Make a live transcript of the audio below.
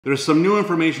There's some new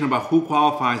information about who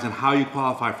qualifies and how you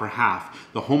qualify for HAF,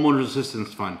 the Homeowners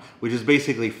Assistance Fund, which is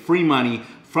basically free money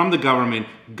from the government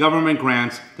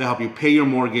grants to help you pay your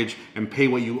mortgage and pay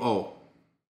what you owe.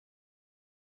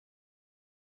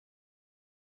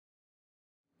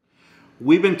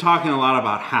 We've been talking a lot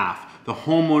about HAF, the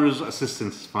Homeowners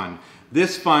Assistance Fund.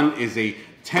 This fund is a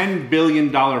 $10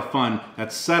 billion fund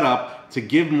that's set up to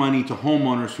give money to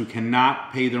homeowners who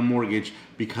cannot pay their mortgage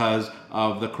because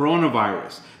of the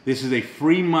coronavirus. This is a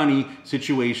free money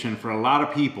situation for a lot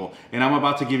of people, and I'm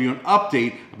about to give you an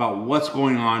update about what's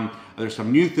going on. There's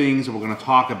some new things that we're going to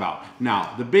talk about.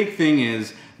 Now, the big thing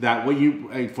is that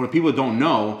for people that don't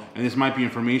know, and this might be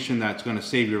information that's going to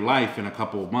save your life in a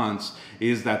couple of months,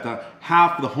 is that the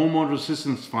HAF, the Homeowner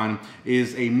Assistance Fund,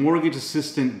 is a mortgage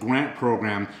assistance grant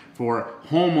program for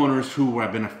homeowners who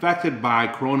have been affected by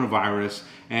coronavirus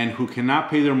and who cannot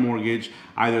pay their mortgage.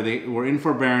 Either they were in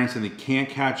forbearance and they can't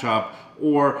catch up,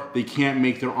 or they can't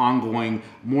make their ongoing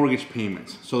mortgage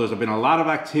payments. So there's been a lot of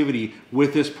activity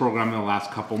with this program in the last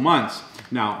couple months.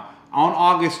 Now, on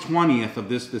August 20th of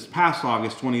this past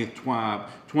August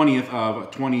 20th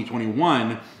of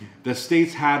 2021, the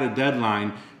states had a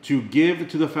deadline to give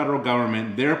to the federal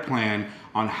government their plan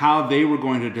on how they were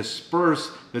going to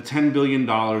disperse the $10 billion,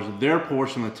 their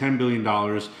portion of the $10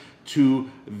 billion to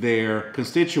their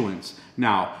constituents.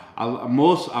 Now,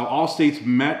 all states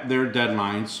met their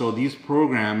deadlines, so these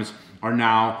programs are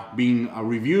now being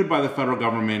reviewed by the federal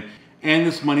government, and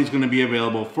this money is going to be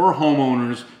available for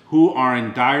homeowners who are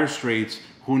in dire straits,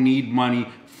 who need money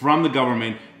from the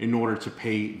government in order to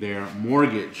pay their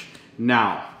mortgage.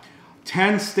 Now,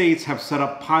 10 states have set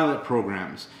up pilot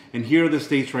programs, and here are the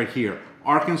states right here: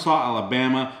 Arkansas,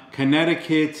 Alabama,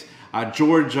 Connecticut,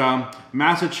 Georgia,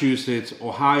 Massachusetts,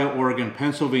 Ohio, Oregon,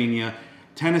 Pennsylvania,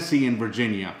 Tennessee, and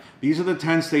Virginia. These are the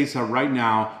 10 states that right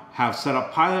now have set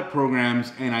up pilot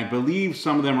programs, and I believe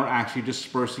some of them are actually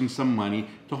dispersing some money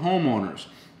to homeowners.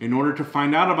 In order to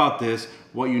find out about this,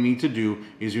 what you need to do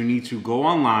is you need to go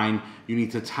online, you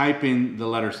need to type in the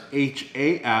letters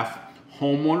HAF,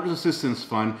 Homeowners Assistance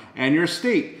Fund, and your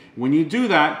state. When you do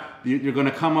that, you're going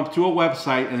to come up to a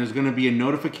website, and there's going to be a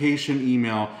notification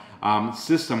email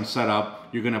system set up.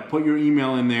 You're going to put your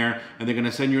email in there, and they're going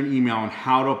to send you an email on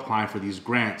how to apply for these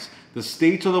grants. The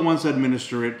states are the ones that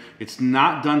administer it. It's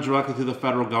not done directly to the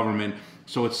federal government,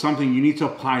 so it's something you need to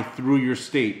apply through your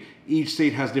state. Each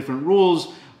state has different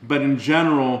rules, but in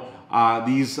general,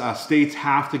 these states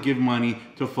have to give money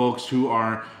to folks who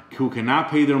cannot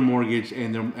pay their mortgage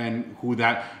and who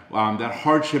that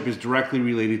hardship is directly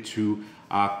related to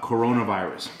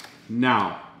coronavirus.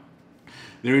 Now,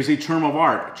 there is a term of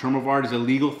art. A term of art is a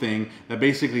legal thing that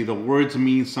basically the words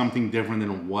mean something different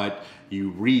than what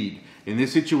you read. In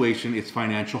this situation, it's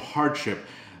financial hardship.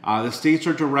 The states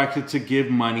are directed to give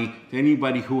money to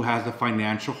anybody who has a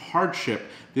financial hardship.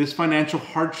 This financial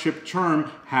hardship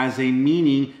term has a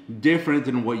meaning different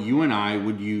than what you and I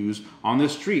would use on the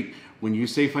street. When you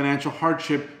say financial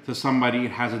hardship to somebody,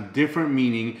 it has a different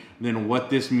meaning than what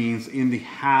this means in the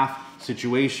HAF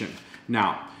situation.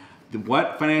 Now,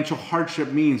 what financial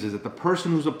hardship means is that the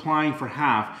person who's applying for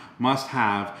HAF must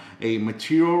have a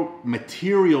material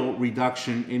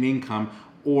reduction in income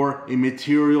or a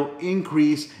material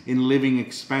increase in living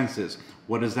expenses.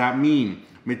 What does that mean?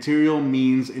 Material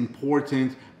means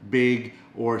important, big,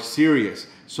 or serious.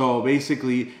 So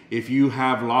basically, if you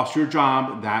have lost your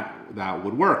job, that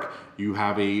would work. You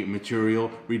have a material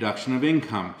reduction of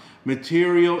income.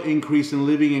 Material increase in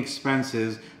living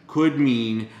expenses could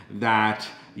mean that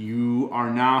you are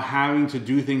now having to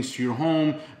do things to your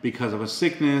home because of a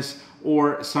sickness,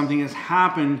 or something has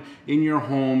happened in your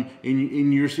home,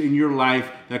 in your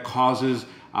life, that causes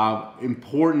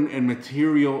important and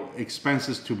material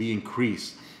expenses to be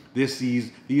increased.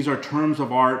 These are terms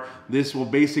of art. This will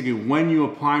basically, when you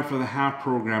apply for the HAF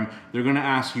program, they're going to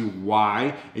ask you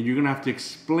why, and you're going to have to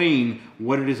explain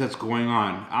what it is that's going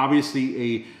on.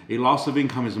 Obviously, a loss of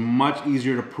income is much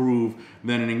easier to prove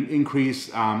than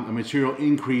a material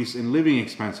increase in living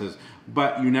expenses.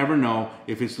 But you never know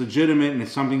if it's legitimate and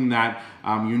it's something that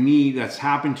you need, that's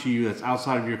happened to you, that's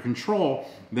outside of your control.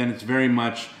 Then it's very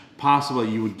much possible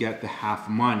you would get the HAF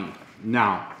money.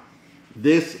 Now,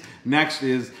 this next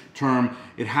term,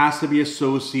 it has to be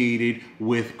associated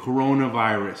with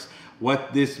coronavirus.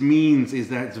 What this means is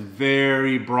that it's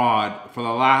very broad. For the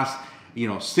last,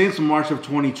 since March of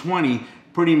 2020,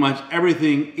 pretty much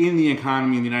everything in the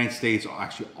economy in the United States,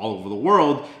 actually all over the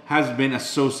world, has been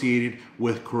associated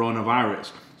with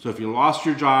coronavirus. So if you lost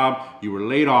your job, you were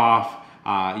laid off,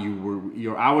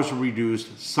 your hours were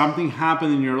reduced, something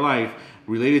happened in your life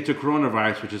related to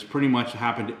coronavirus, which has pretty much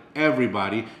happened to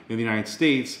everybody in the United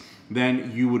States,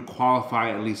 then you would qualify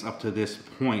at least up to this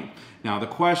point. Now, the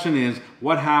question is,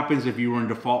 what happens if you were in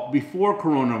default before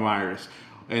coronavirus?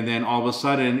 And then all of a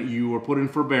sudden you were put in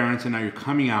forbearance and now you're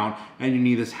coming out and you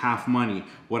need this half money.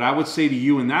 What I would say to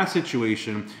you in that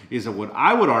situation is that what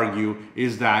I would argue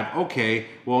is that, okay,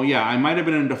 well, yeah, I might have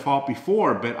been in default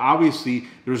before, but obviously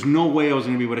there's no way I was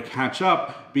going to be able to catch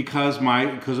up because of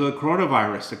the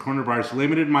coronavirus. The coronavirus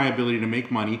limited my ability to make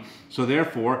money, so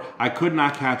therefore I could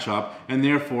not catch up, and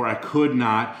therefore I could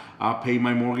not pay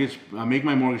my mortgage, make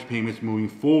my mortgage payments moving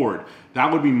forward. That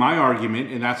would be my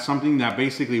argument, and that's something that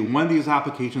basically when these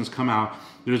applications come out,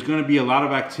 there's going to be a lot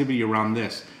of activity around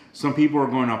this. Some people are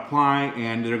going to apply,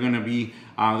 and they're going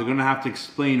to have to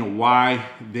explain why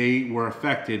they were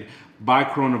affected by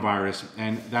coronavirus,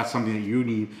 and that's something that you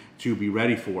need to be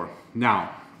ready for.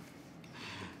 Now,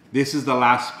 this is the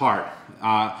last part.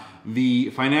 The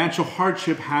financial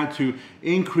hardship had to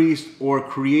increase or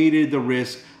created the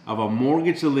risk of a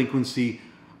mortgage delinquency,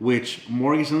 which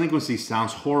mortgage delinquency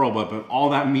sounds horrible, but all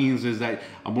that means is that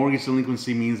a mortgage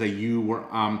delinquency means that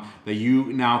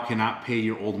you now cannot pay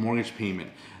your old mortgage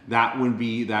payment. That would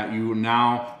be that you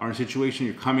now are in a situation,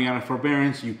 you're coming out of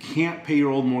forbearance, you can't pay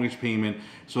your old mortgage payment,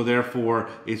 so therefore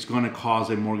it's going to cause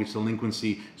a mortgage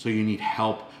delinquency, so you need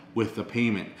help with the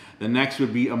payment. The next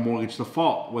would be a mortgage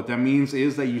default. What that means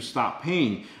is that you stop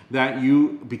paying, that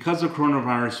you, because of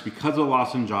coronavirus, because of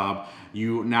loss in job,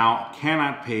 you now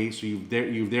cannot pay, so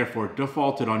you've therefore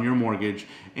defaulted on your mortgage,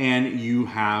 and you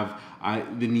have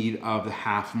the need of the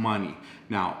half money.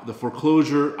 Now, the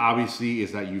foreclosure obviously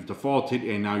is that you've defaulted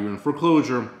and now you're in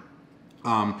foreclosure.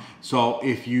 So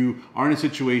if you are in a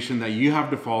situation that you have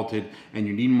defaulted and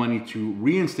you need money to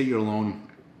reinstate your loan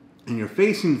and you're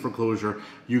facing foreclosure,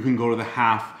 you can go to the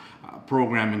half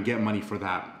program and get money for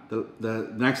that.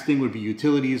 The next thing would be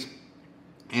utilities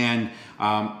and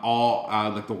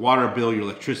like the water bill, your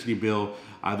electricity bill,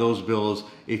 those bills.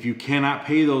 If you cannot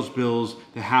pay those bills,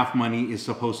 the half money is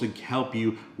supposed to help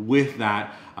you with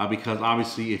that, because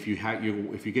obviously if you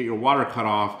get your water cut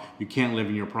off, you can't live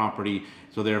in your property,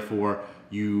 so therefore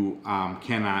you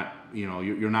cannot,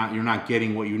 you're not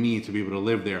getting what you need to be able to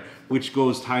live there, which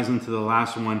ties into the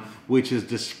last one, which is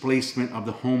displacement of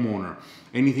the homeowner.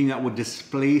 Anything that would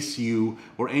displace you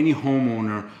or any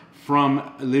homeowner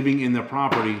from living in their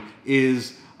property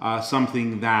is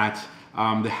something that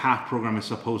the HAF program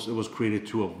was created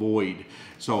to avoid.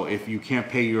 So if you can't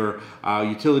pay your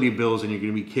utility bills and you're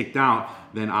going to be kicked out,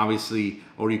 then obviously,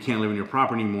 or you can't live in your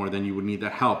property anymore, then you would need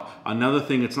that help. Another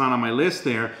thing that's not on my list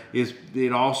there is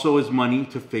it also is money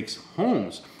to fix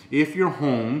homes. If your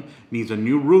home needs a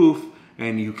new roof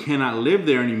and you cannot live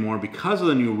there anymore because of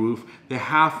the new roof, the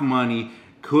HAF money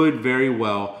could very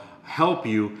well help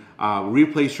you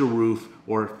replace your roof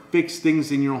or fix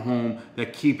things in your home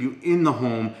that keep you in the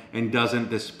home and doesn't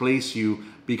displace you,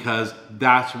 because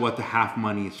that's what the HAF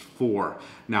money is for.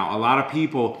 Now, a lot of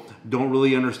people don't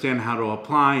really understand how to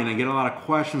apply, and I get a lot of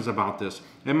questions about this.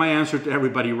 And my answer to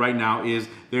everybody right now is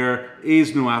there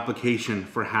is no application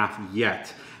for HAF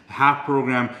yet. The HAF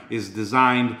program is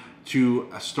designed to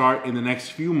start in the next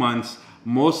few months,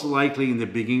 most likely in the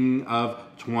beginning of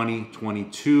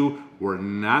 2022. We're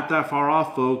not that far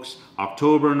off, folks.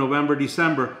 October, November,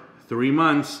 December, 3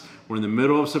 months. We're in the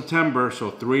middle of September,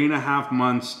 so 3.5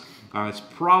 months. It's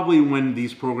probably when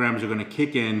these programs are going to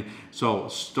kick in. So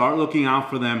start looking out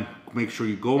for them. Make sure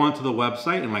you go onto the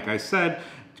website, and like I said,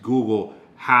 Google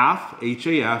HAF,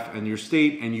 H-A-F, and your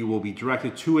state, and you will be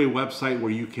directed to a website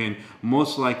where you can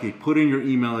most likely put in your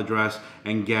email address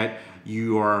and get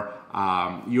your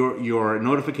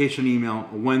notification email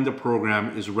when the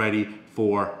program is ready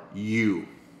for you.